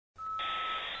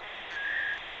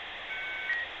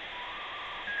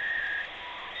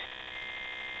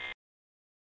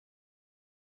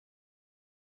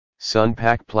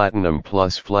Sunpak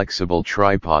PlatinumPlus Flexible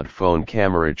Tripod Phone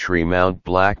Camera Tree Mount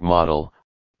Black Model,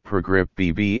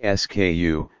 PROGRIP-BB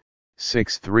SKU,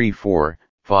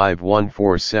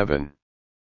 634-5147.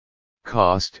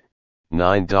 Cost,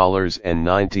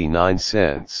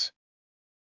 $9.99.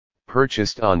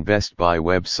 Purchased on Best Buy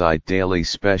website Daily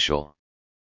Special.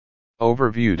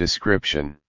 Overview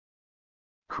description.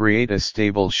 Create a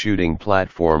stable shooting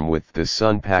platform with the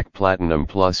Sunpak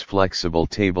PlatinumPlus Flexible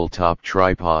Tabletop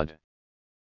Tripod.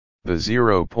 The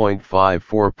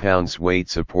 0.54 pounds weight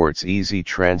supports easy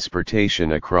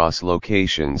transportation across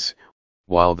locations,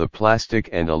 while the plastic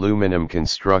and aluminum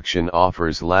construction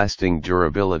offers lasting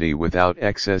durability without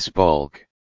excess bulk.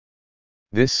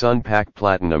 This Sunpak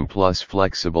PlatinumPlus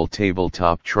flexible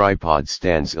tabletop tripod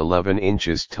stands 11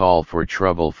 inches tall for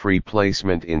trouble-free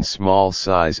placement in small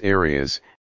size areas,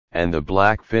 and the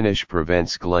black finish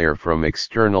prevents glare from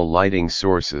external lighting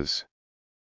sources.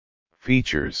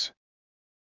 Features: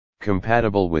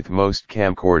 compatible with most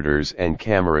camcorders and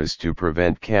cameras to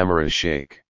prevent camera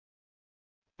shake.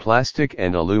 Plastic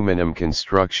and aluminum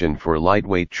construction for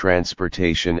lightweight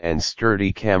transportation and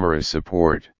sturdy camera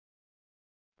support.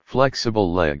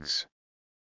 Flexible legs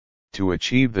to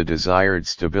achieve the desired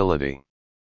stability.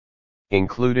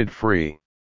 Included free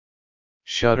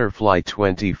Shutterfly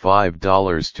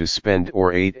 $25 to spend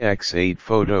or 8x8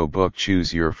 photo book.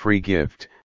 Choose your free gift,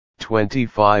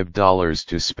 $25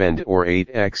 to spend or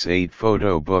 8x8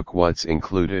 photo book. What's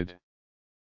included?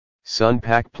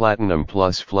 Sunpak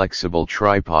PlatinumPlus Flexible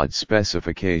Tripod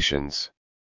Specifications.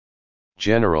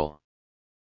 General.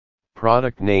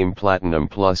 Product name: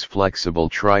 PlatinumPlus Flexible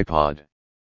Tripod.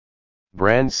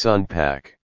 Brand: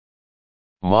 Sunpak.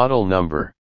 Model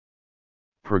number: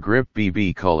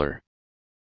 PROGRIP-BB. Color: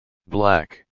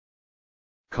 black.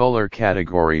 Color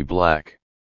category: black.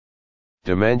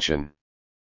 Dimension: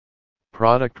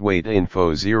 product weight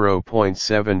info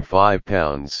 0.75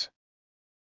 pounds.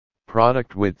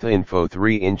 Product width info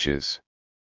 3 inches.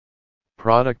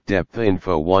 Product depth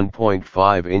info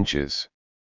 1.5 inches.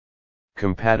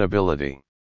 Compatibility: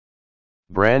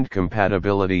 brand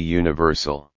compatibility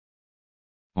universal.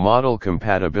 Model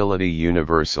compatibility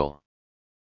universal.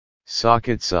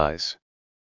 Socket size: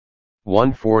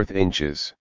 1/4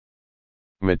 inches.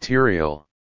 Material: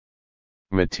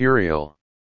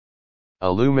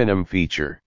 aluminum.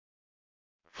 Feature: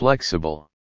 flexible.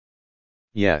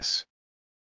 Yes.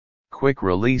 Quick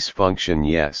release function: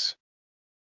 yes.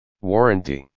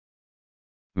 Warranty: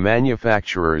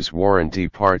 manufacturer's warranty,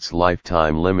 parts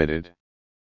lifetime limited.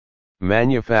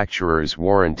 Manufacturer's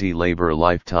warranty, labor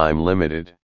lifetime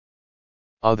limited.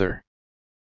 Other: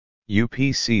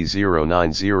 UPC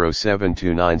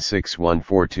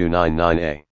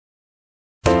 090729614299A.